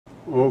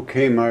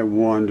Okay, my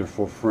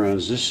wonderful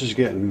friends, this is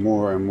getting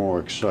more and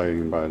more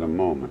exciting by the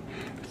moment.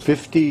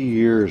 50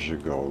 years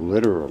ago,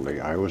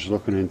 literally, I was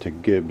looking into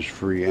Gibbs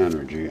free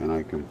energy, and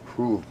I can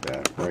prove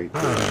that right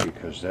there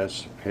because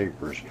that's the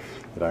papers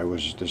that I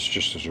was, this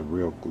just is a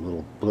real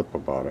little blip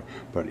about it.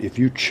 But if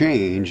you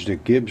change the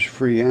Gibbs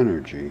free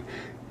energy,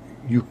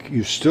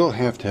 you still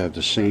have to have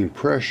the same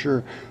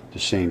pressure, the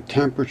same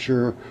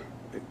temperature,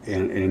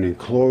 and an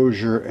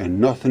enclosure, and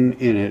nothing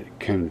in it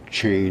can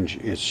change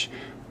its.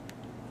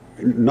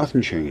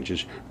 Nothing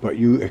changes, but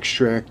you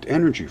extract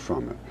energy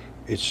from it.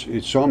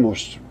 It's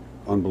almost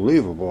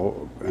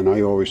unbelievable, and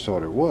I always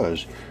thought it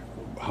was.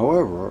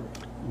 However,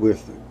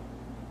 with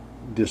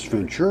this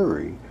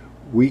Venturi,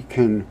 we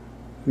can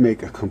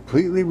make a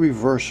completely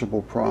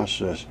reversible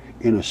process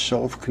in a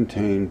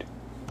self-contained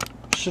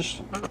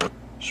system.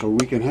 So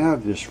we can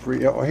have this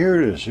free, oh, here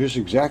it is. Here's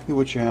exactly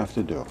what you have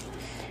to do.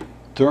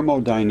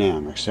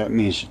 Thermodynamics, that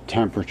means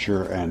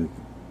temperature and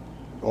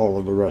all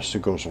of the rest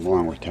that goes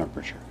along with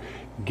temperature.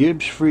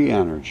 Gibbs free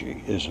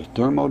energy is a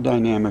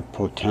thermodynamic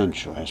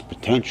potential,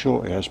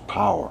 it has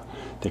power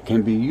that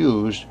can be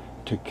used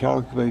to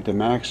calculate the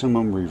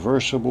maximum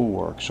reversible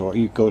work. So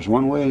it goes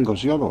one way and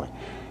goes the other way.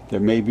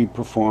 That may be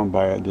performed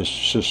by this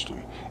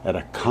system at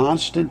a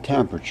constant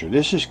temperature.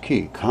 This is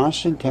key,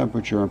 constant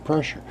temperature and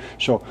pressure.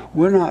 So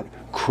we're not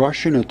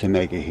crushing it to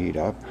make it heat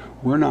up.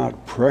 We're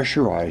not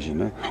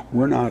pressurizing it.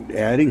 We're not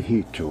adding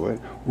heat to it.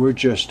 We're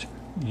just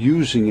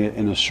using it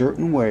in a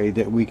certain way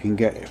that we can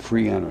get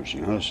free energy.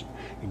 Now listen,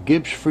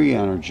 Gibbs free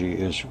energy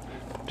is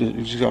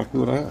exactly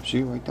what I have.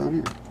 See, right down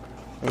here.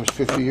 That was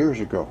 50 years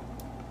ago.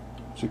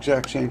 It's the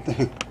exact same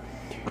thing.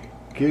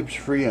 Gibbs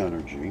free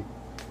energy,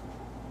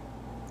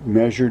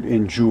 measured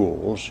in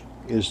joules,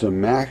 is the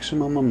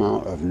maximum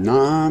amount of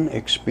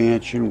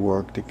non-expansion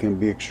work that can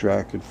be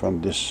extracted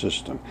from this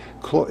system.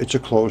 It's a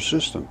closed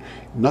system.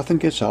 Nothing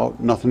gets out,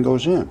 nothing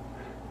goes in.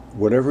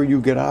 Whatever you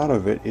get out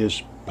of it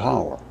is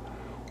power.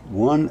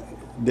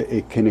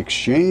 It can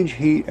exchange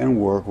heat and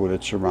work with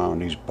its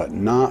surroundings, but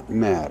not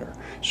matter.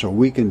 So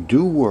we can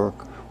do work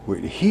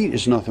with heat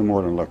is nothing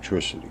more than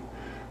electricity.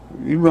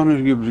 You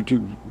run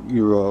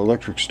your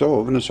electric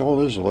stove, and it's all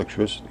it is,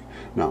 electricity.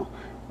 Now,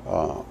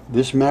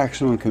 this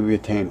maximum can be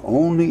attained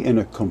only in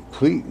a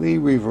completely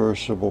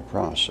reversible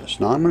process.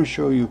 Now, I'm going to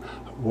show you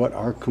what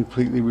our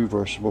completely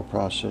reversible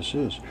process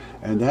is,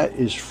 and that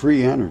is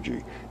free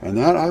energy. And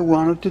that I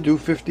wanted to do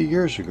 50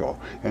 years ago.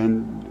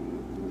 And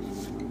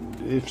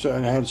if I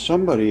had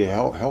somebody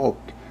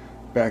helped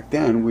back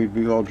then, we'd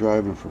be all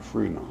driving for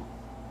free now.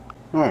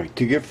 Alright,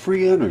 to get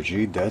free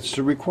energy, that's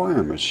the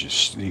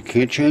requirements. You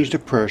can't change the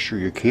pressure,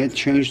 you can't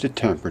change the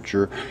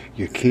temperature,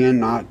 you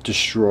cannot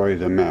destroy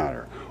the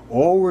matter.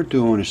 All we're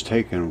doing is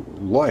taking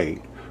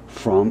light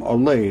from a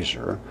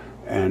laser,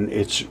 and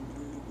it's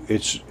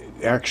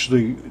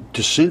actually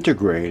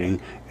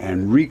disintegrating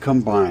and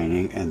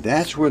recombining, and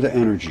that's where the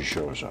energy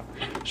shows up.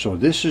 So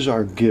this is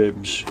our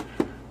Gibbs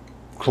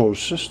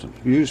closed system.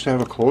 You used to have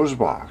a closed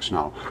box.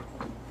 Now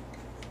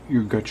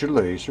you've got your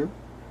laser,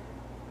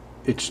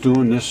 it's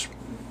doing this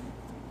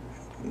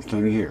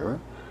thing here,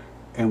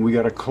 and we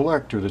got a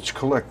collector that's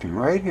collecting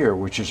right here,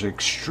 which is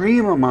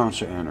extreme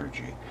amounts of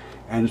energy,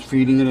 and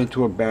feeding it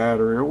into a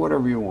battery or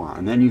whatever you want,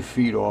 and then you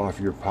feed off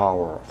your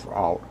power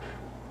out,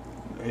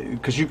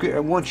 because you could,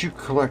 once you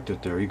collect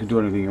it there, you can do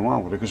anything you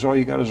want with it, because all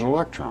you got is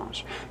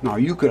electrons. Now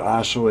you could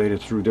oscillate it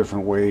through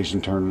different ways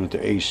and turn it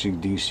into AC,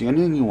 DC,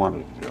 anything you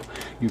wanted to do.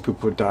 You could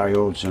put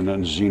diodes in it,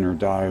 and Zener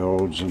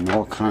diodes, and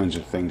all kinds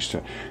of things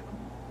to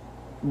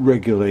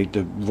regulate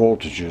the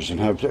voltages,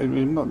 and have,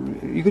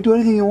 you could do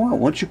anything you want.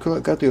 Once you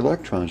got the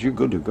electrons, you're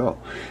good to go.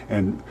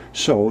 And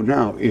so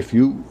now if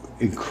you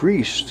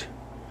increased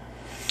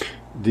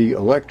the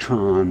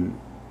electron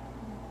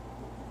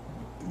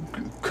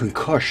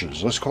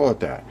concussions, let's call it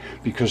that,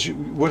 because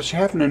what's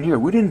happening here,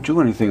 we didn't do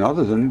anything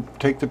other than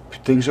take the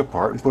things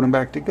apart and put them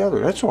back together.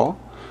 That's all.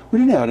 We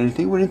didn't add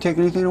anything, we didn't take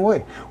anything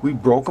away. We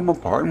broke them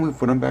apart and we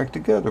put them back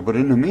together. But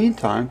in the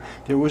meantime,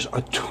 there was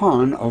a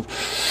ton of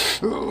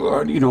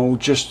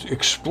just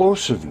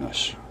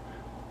explosiveness,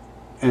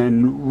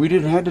 and we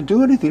didn't have to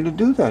do anything to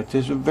do that.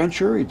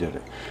 Venturi did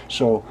it.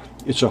 So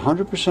it's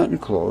 100%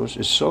 enclosed,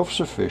 it's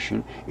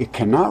self-sufficient, it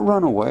cannot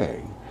run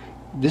away.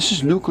 This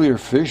is nuclear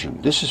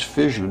fission. This is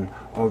fission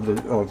of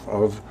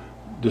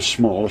the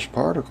smallest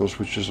particles,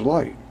 which is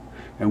light.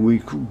 And we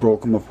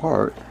broke them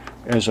apart,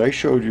 as I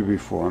showed you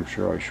before. I'm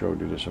sure I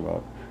showed you this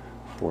about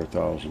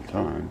 4,000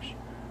 times.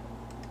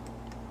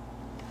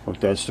 But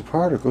that's the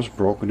particles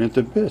broken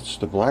into bits.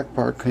 The black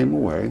part came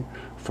away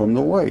from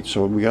the white,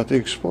 so we got the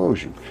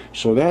explosion.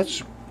 So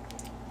that's,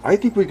 I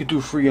think we could do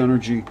free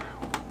energy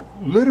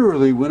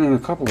literally within a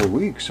couple of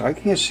weeks. I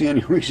can't see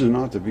any reason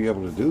not to be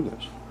able to do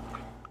this.